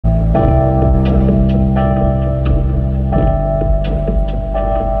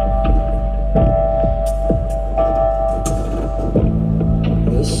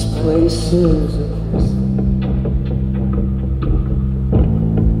kisses are kissing.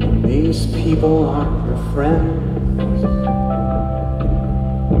 These people aren't your friends.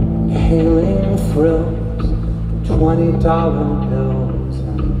 Inhaling thrills, $20 bills,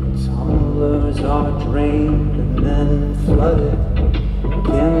 and tumblers are drained and then flooded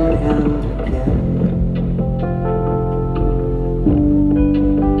again and again.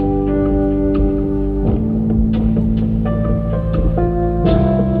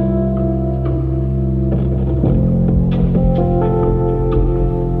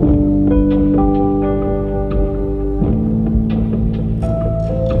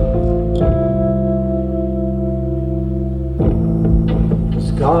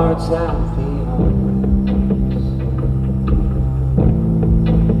 Guards at the armories,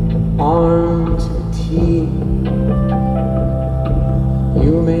 armed to the teeth.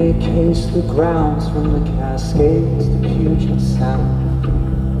 You may case the grounds from the Cascades to Puget Sound,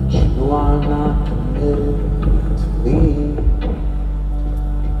 but you are not permitted to leave.